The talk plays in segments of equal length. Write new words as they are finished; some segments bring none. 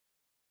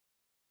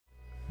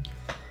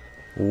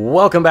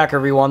Welcome back,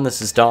 everyone.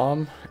 This is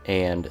Dom,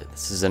 and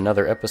this is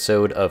another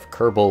episode of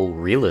Kerbal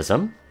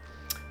Realism.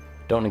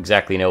 Don't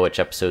exactly know which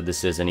episode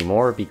this is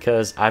anymore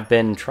because I've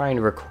been trying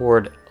to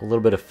record a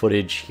little bit of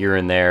footage here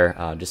and there,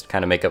 just to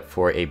kind of make up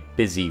for a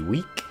busy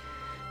week.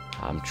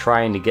 I'm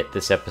trying to get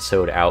this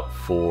episode out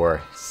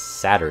for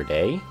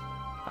Saturday.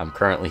 I'm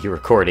currently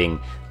recording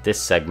this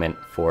segment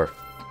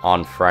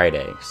on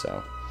Friday,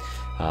 so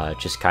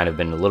just kind of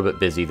been a little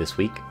bit busy this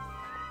week.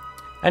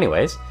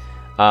 Anyways,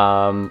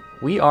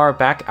 we are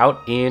back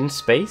out in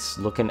space,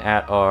 looking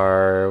at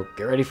our...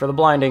 Get ready for the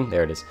blinding.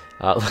 There it is.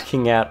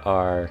 Looking at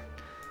our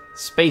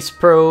space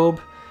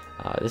probe.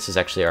 This is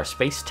actually our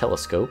space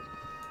telescope,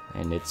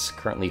 and it's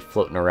currently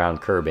floating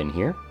around Kerbin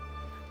here.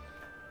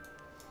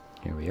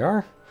 Here we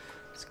are.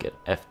 Let's get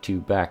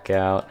F2 back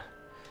out.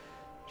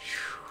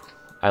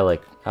 I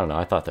don't know,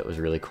 I thought that was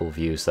a really cool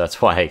view, so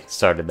that's why I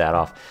started that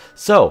off.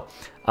 So,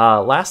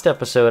 last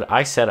episode,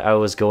 I said I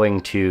was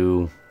going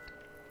to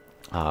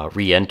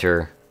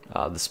re-enter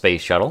the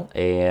space shuttle,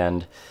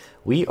 and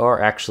we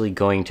are actually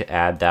going to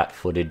add that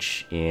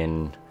footage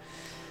in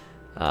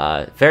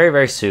very,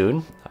 very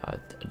soon.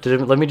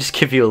 Let me just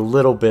give you a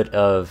little bit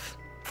of,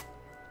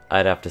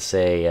 I'd have to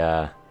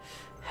say,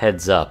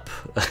 heads up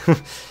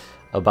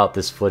about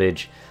this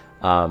footage.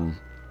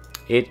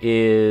 It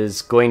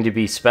is going to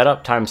be sped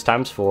up times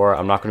 4.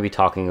 I'm not going to be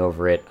talking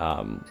over it.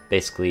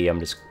 Basically, I'm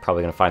just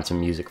probably going to find some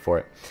music for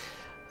it.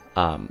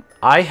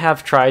 I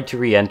have tried to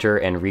re-enter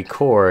and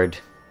record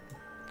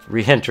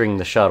re-entering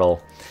the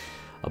shuttle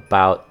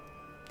about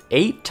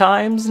 8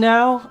 times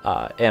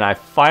now, and I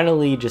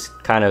finally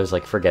just kind of was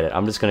like, forget it.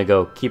 I'm just going to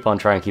go keep on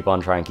trying,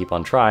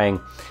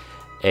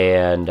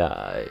 and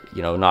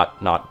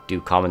not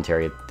do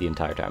commentary the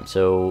entire time.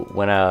 So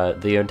when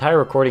the entire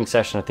recording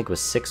session, I think,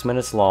 was 6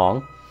 minutes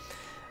long,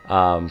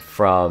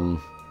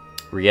 from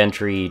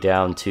re-entry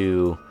down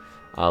to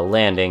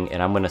landing,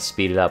 and I'm going to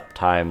speed it up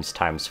times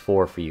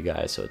 4 for you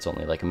guys, so it's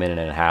only like a minute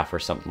and a half or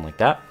something like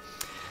that.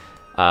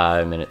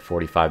 A minute,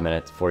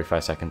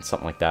 45 seconds,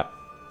 something like that.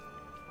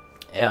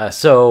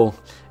 So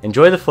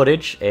enjoy the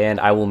footage, and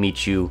I will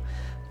meet you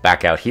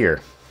back out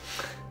here.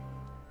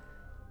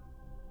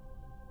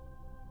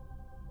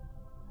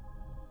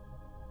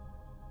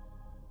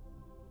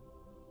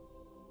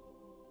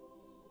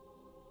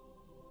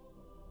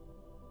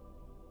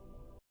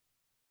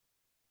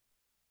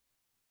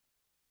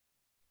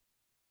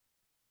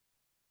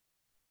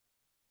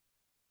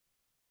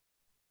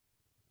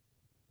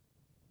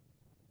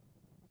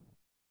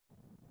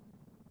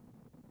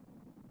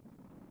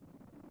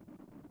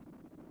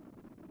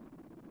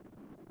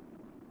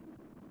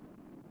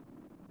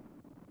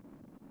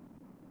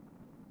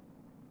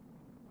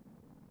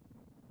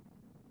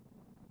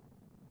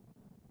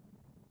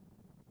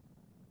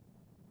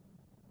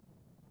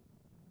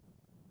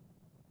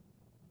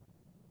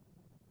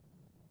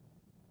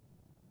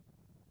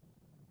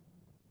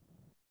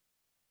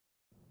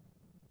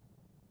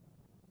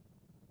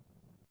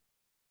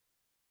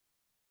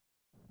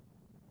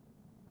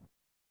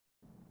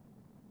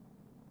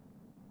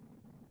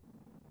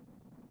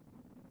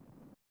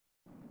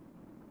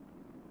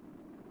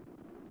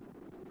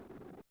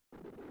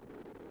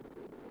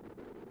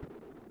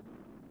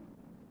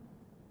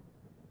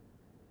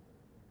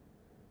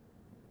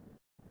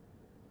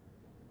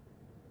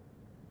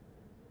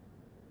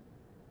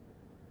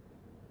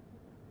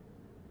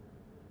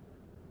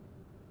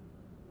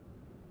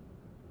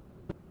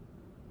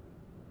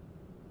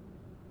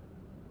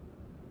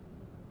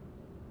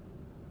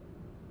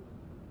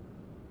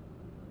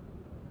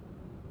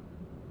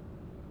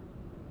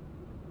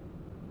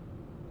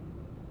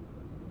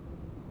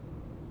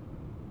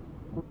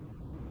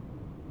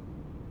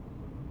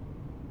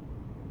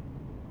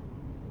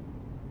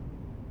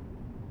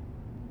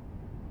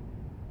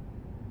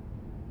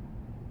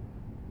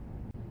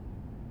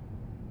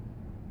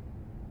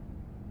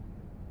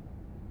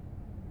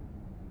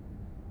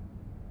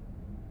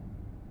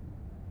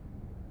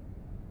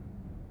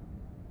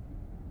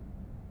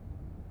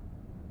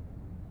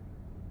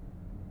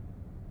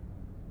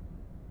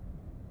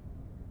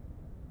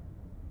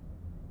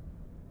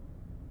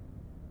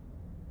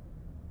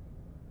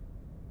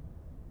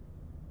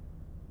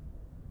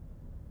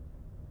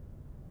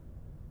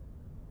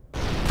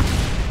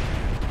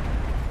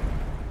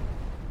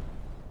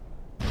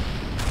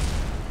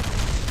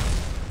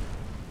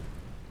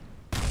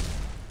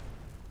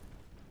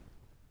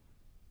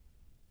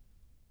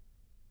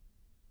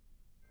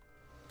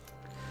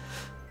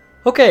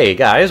 Okay,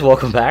 guys,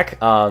 welcome back.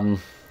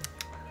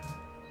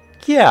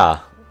 Yeah,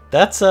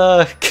 that's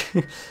that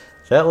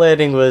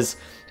landing was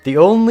the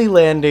only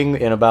landing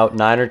in about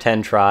 9 or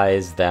 10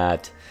 tries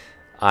that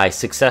I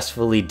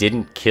successfully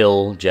didn't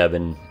kill Jeb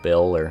and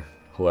Bill, or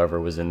whoever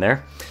was in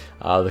there,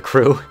 the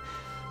crew.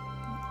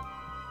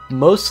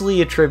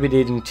 Mostly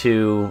attributed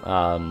to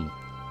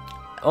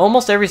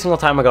almost every single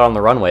time I got on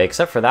the runway,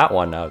 except for that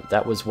one.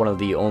 That was one of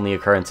the only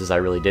occurrences I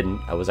really didn't.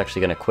 I was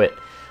actually going to quit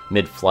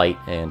mid-flight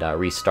and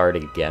restart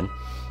again,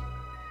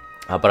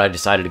 but I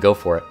decided to go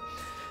for it.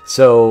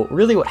 So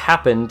really what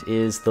happened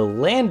is the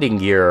landing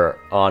gear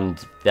on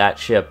that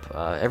ship,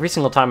 every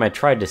single time I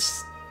tried to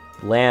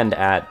land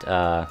at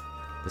the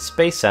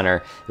Space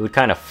Center, it would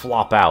kind of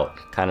flop out,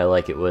 kind of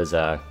like it was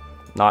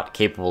not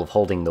capable of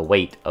holding the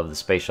weight of the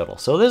space shuttle.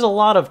 So there's a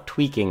lot of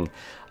tweaking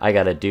I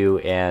gotta do,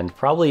 and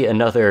probably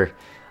another,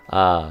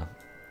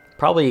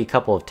 probably a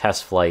couple of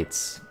test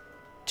flights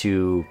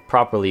to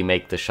properly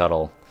make the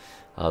shuttle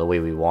the way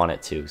we want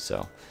it to.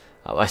 So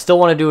I still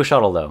want to do a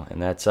shuttle though,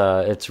 and that's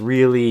it's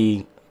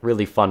really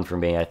fun for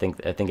me. I think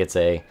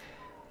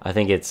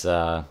it's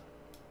kind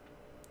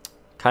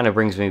of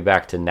brings me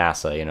back to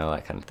NASA, you know,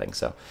 that kind of thing.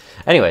 So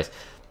anyways,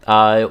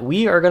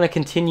 we are going to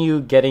continue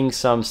getting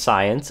some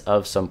science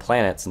of some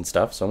planets and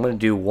stuff. So I'm going to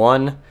do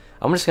one.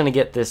 I'm just going to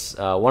get this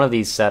one of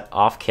these set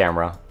off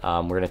camera.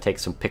 We're going to take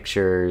some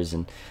pictures,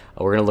 and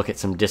we're going to look at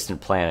some distant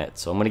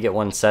planets. So I'm going to get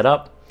one set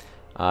up.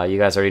 You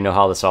guys already know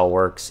how this all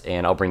works,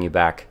 and I'll bring you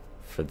back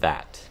for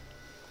that.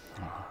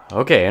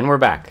 Okay, and we're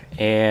back.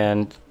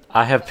 And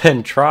I have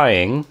been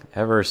trying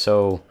ever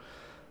so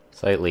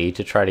slightly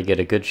to try to get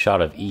a good shot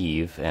of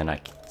Eve, and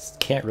I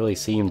can't really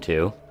seem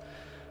to.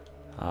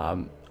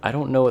 I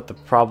don't know what the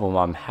problem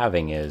I'm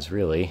having is,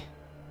 really.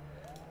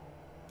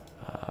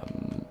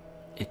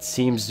 It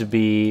seems to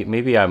be,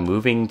 maybe I'm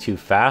moving too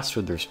fast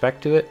with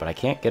respect to it, but I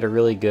can't get a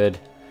really good,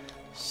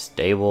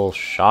 stable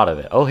shot of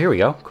it. Oh, here we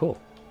go. Cool.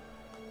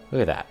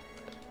 Look at that.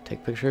 Take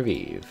a picture of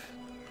Eve.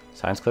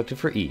 Science collected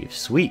for Eve.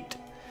 Sweet.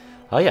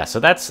 Oh yeah, so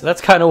that's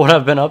kind of what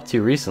I've been up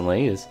to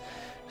recently, is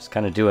just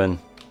kind of doing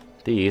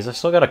these. I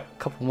still got a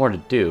couple more to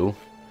do.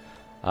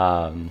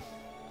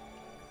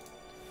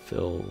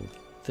 Fill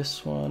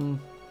this one.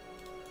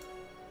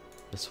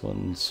 This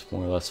one's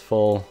more or less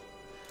full.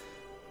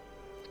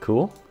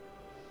 Cool.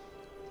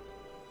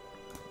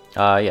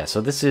 Yeah, so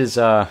this is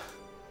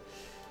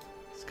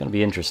it's gonna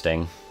be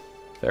interesting.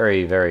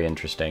 Very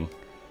interesting.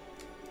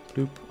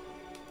 Bloop.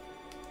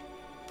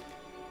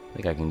 I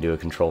think I can do a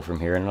control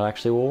from here, and it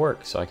actually will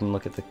work, so I can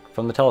look at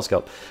from the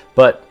telescope.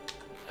 But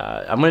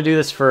I'm going to do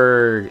this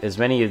for as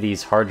many of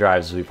these hard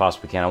drives as we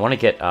possibly can. I want to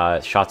get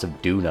shots of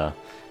Duna.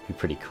 Be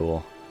pretty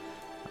cool.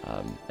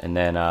 And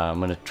then I'm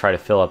going to try to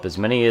fill up as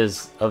many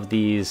of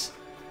these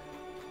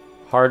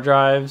hard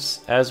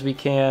drives as we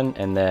can,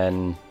 and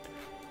then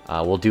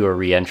we'll do a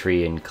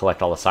re-entry and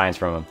collect all the science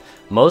from them.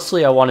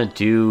 Mostly I want to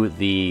do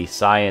the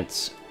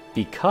science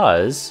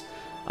because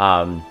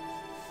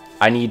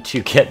I need to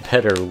get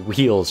better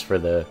wheels for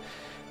the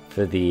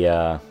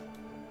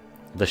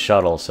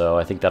shuttle, so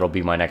I think that'll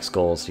be my next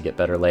goal, is to get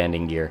better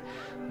landing gear.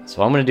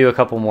 So I'm going to do a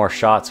couple more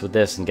shots with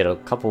this and get a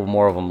couple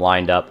more of them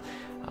lined up,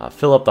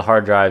 fill up the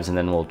hard drives, and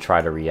then we'll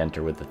try to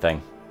re-enter with the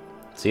thing.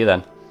 See you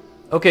then.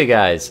 Okay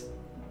guys,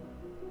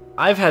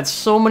 I've had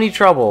so many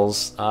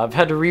troubles. I've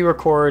had to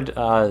re-record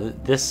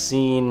this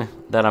scene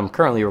that I'm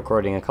currently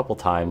recording a couple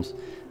times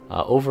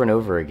over and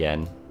over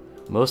again,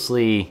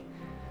 mostly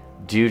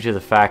due to the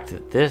fact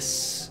that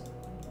this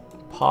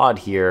pod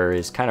here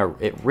is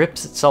it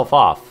rips itself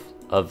off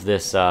of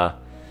this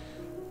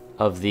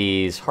of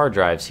these hard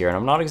drives here, and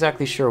I'm not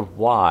exactly sure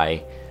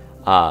why.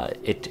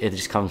 It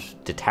just comes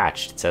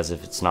detached. It's as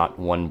if it's not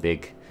one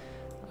big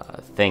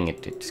thing.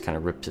 It just kind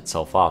of rips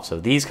itself off.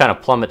 So these kind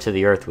of plummet to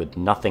the earth with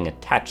nothing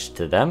attached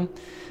to them,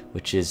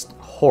 which is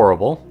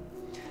horrible.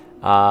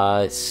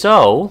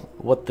 So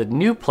what the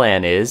new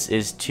plan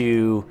is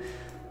to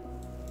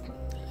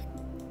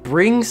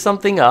bring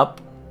something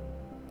up,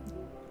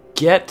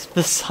 get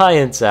the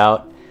science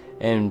out,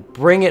 and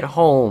bring it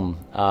home,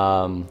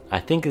 I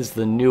think is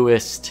the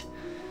newest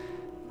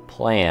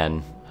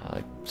plan.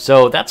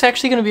 So that's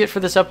actually going to be it for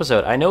this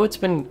episode. I know it's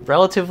been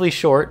relatively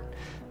short,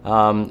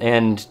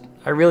 and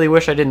I really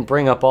wish I didn't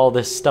bring up all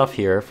this stuff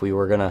here if we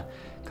were going to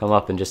come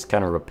up and just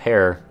kind of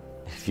repair,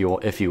 if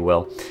you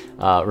will,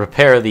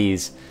 repair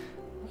these,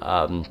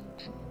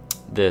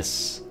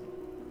 this,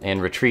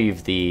 and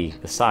retrieve the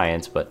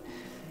science, but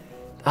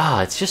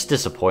it's just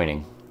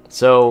disappointing.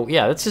 So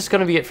yeah, that's just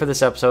going to be it for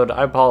this episode.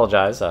 I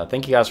apologize.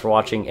 Thank you guys for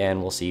watching,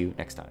 and we'll see you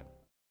next time.